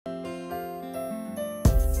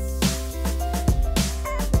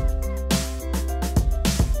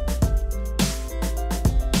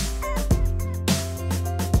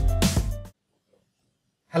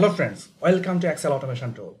Hello friends, welcome to Excel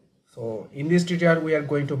automation tool. So in this tutorial we are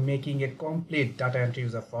going to making a complete data entry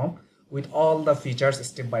user form with all the features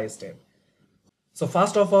step by step. So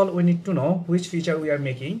first of all we need to know which feature we are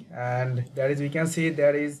making, and there is we can see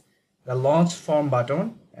there is the launch form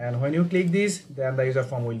button, and when you click this then the user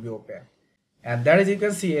form will be open, and there is you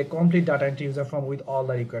can see a complete data entry user form with all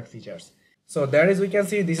the required features. So there is we can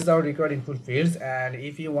see this is our required input fields, and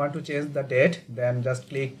if you want to change the date then just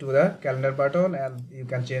click to the calendar button and you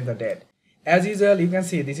can change the date. As usual you can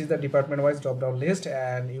see this is the department wise drop down list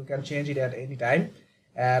and you can change it at any time,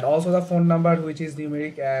 and also the phone number which is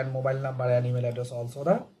numeric, and mobile number and email address also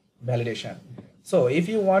the validation. So if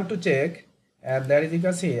you want to check, and there is you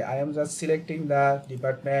can see I am just selecting the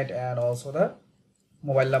department and also the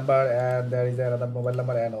mobile number, and there is another mobile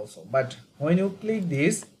number and also, but when you click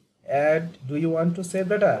this add do you want to save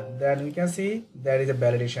data, then we can see there is a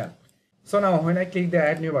validation. So now when I click the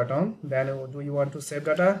add new button, then do you want to save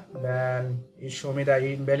data, then it show me the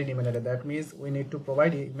invalid email address. That means we need to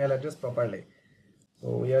provide email address properly. So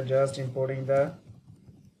we are just importing the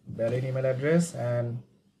valid email address and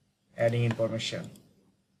adding information,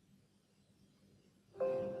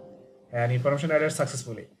 and information added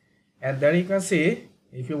successfully. And there you can see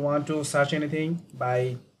if you want to search anything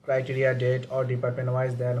by criteria, date or department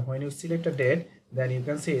wise, then when you select a date then you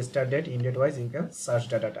can see start date, end date wise you can search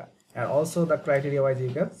the data, and also the criteria wise you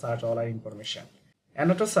can search all our information. And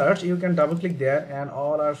after search you can double click there and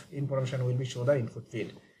all our information will be show the input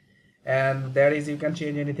field, and there is you can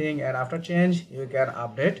change anything, and after change you can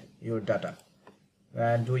update your data.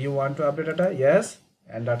 And do you want to update data? Yes,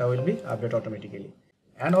 and data will be updated automatically.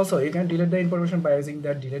 And also you can delete the information by using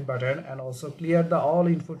the delete button, and also clear the all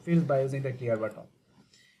input fields by using the clear button.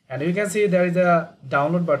 And you can see there is a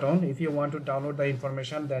download button. If you want to download the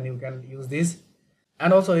information then you can use this,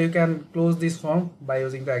 and also you can close this form by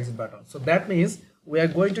using the exit button. So that means we are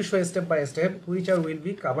going to show step by step which will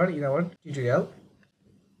be covered in our tutorial.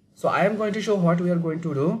 So I am going to show what we are going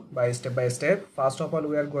to do by step. First of all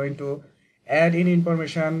we are going to add in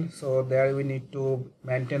information, so there we need to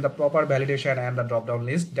maintain the proper validation and the drop down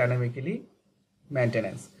list dynamically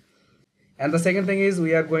maintenance. And the second thing is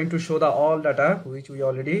we are going to show the all data which we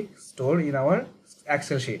already stored in our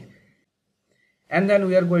Excel sheet. And then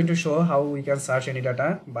we are going to show how we can search any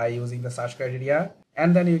data by using the search criteria,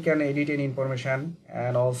 and then you can edit any information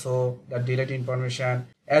and also the delete information.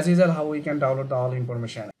 As usual how we can download the all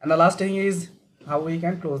information. And the last thing is how we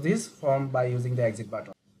can close this form by using the exit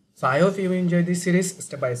button. So I hope you enjoyed this series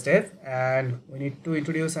step by step, and we need to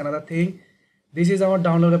introduce another thing. This is our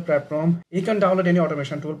downloaded platform. You can download any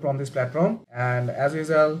automation tool from this platform, and as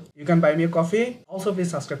usual you can buy me a coffee. Also please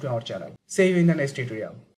subscribe to our channel. See you in the next tutorial.